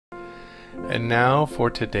And now for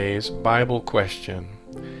today's Bible question.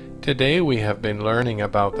 Today we have been learning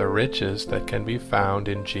about the riches that can be found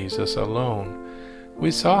in Jesus alone. We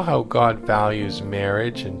saw how God values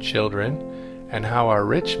marriage and children, and how our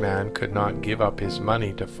rich man could not give up his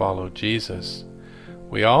money to follow Jesus.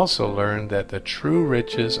 We also learned that the true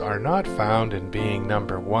riches are not found in being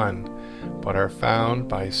number one, but are found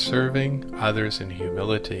by serving others in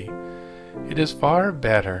humility. It is far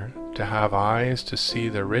better to have eyes to see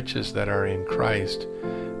the riches that are in Christ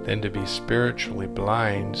than to be spiritually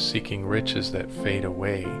blind, seeking riches that fade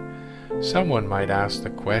away. Someone might ask the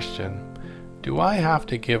question, do I have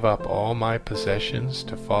to give up all my possessions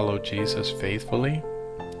to follow Jesus faithfully?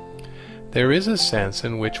 There is a sense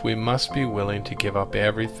in which we must be willing to give up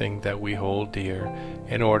everything that we hold dear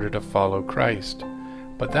in order to follow Christ.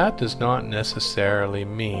 But that does not necessarily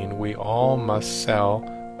mean we all must sell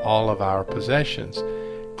all of our possessions.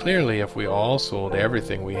 Clearly, if we all sold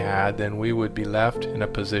everything we had, then we would be left in a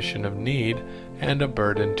position of need and a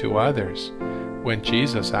burden to others. When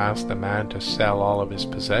Jesus asked the man to sell all of his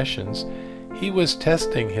possessions, he was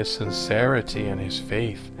testing his sincerity and his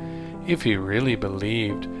faith. If he really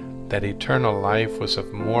believed that eternal life was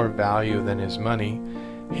of more value than his money,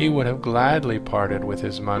 he would have gladly parted with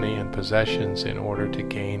his money and possessions in order to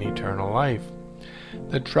gain eternal life.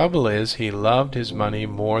 The trouble is, he loved his money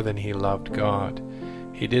more than he loved God.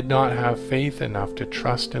 He did not have faith enough to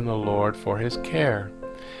trust in the Lord for his care.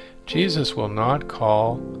 Jesus will not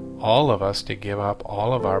call all of us to give up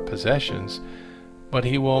all of our possessions, but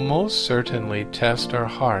he will most certainly test our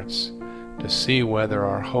hearts to see whether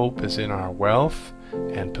our hope is in our wealth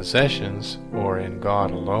and possessions or in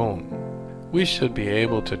God alone. We should be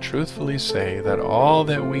able to truthfully say that all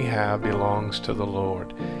that we have belongs to the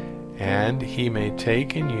Lord, and he may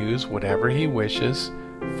take and use whatever he wishes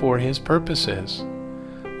for his purposes.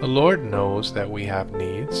 The Lord knows that we have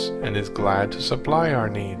needs and is glad to supply our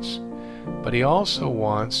needs, but he also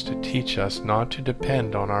wants to teach us not to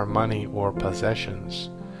depend on our money or possessions.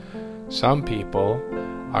 Some people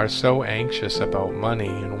are so anxious about money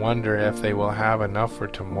and wonder if they will have enough for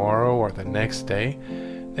tomorrow or the next day.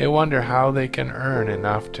 They wonder how they can earn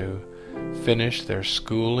enough to finish their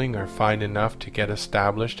schooling or find enough to get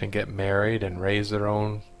established and get married and raise their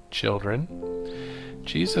own children.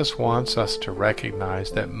 Jesus wants us to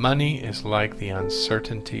recognize that money is like the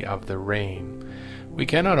uncertainty of the rain. We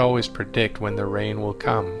cannot always predict when the rain will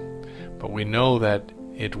come, but we know that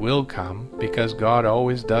it will come because God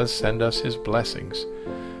always does send us his blessings.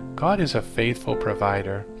 God is a faithful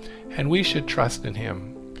provider, and we should trust in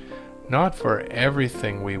him, not for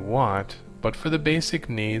everything we want, but for the basic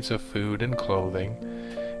needs of food and clothing.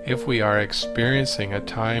 If we are experiencing a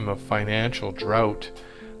time of financial drought,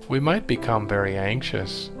 we might become very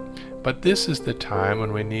anxious, but this is the time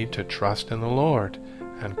when we need to trust in the Lord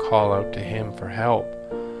and call out to him for help.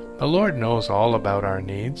 The Lord knows all about our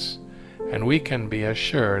needs, and we can be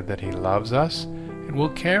assured that he loves us and will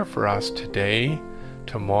care for us today,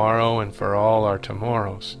 tomorrow, and for all our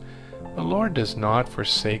tomorrows. The Lord does not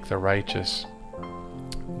forsake the righteous.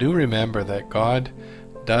 Do remember that God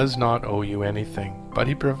does not owe you anything, but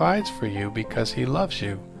he provides for you because he loves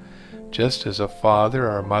you. Just as a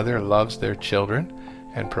father or mother loves their children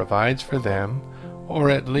and provides for them, or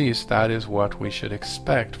at least that is what we should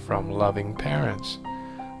expect from loving parents.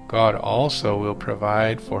 God also will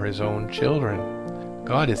provide for his own children.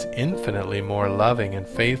 God is infinitely more loving and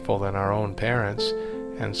faithful than our own parents,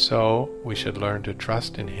 and so we should learn to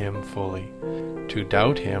trust in him fully. To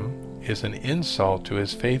doubt him is an insult to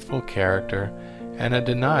his faithful character and a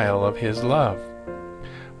denial of his love.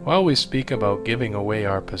 While we speak about giving away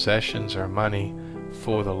our possessions or money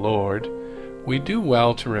for the Lord, we do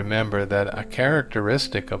well to remember that a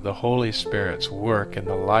characteristic of the Holy Spirit's work in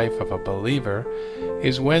the life of a believer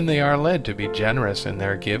is when they are led to be generous in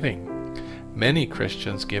their giving. Many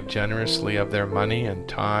Christians give generously of their money and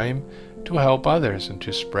time to help others and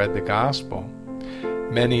to spread the gospel.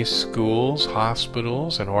 Many schools,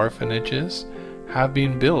 hospitals, and orphanages have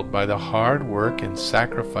been built by the hard work and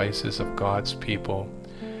sacrifices of God's people.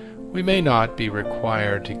 We may not be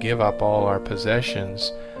required to give up all our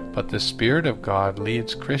possessions, but the Spirit of God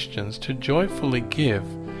leads Christians to joyfully give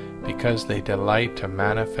because they delight to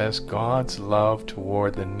manifest God's love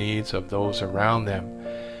toward the needs of those around them.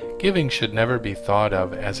 Giving should never be thought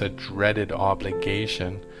of as a dreaded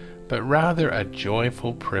obligation, but rather a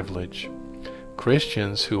joyful privilege.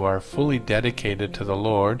 Christians who are fully dedicated to the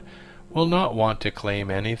Lord will not want to claim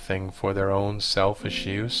anything for their own selfish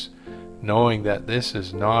use, knowing that this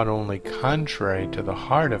is not only contrary to the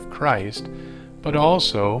heart of Christ, but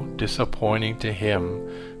also disappointing to him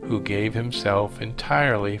who gave himself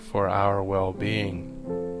entirely for our well-being.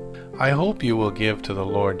 I hope you will give to the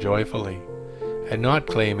Lord joyfully, and not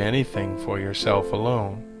claim anything for yourself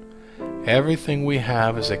alone. Everything we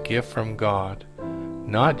have is a gift from God,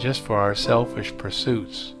 not just for our selfish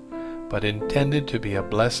pursuits, but intended to be a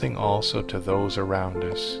blessing also to those around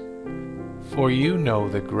us. For you know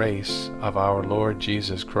the grace of our Lord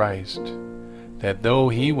Jesus Christ, that though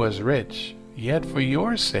he was rich, yet for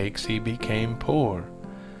your sakes he became poor,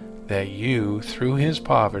 that you through his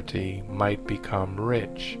poverty might become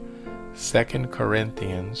rich. 2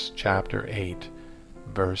 Corinthians chapter 8,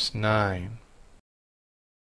 verse 9.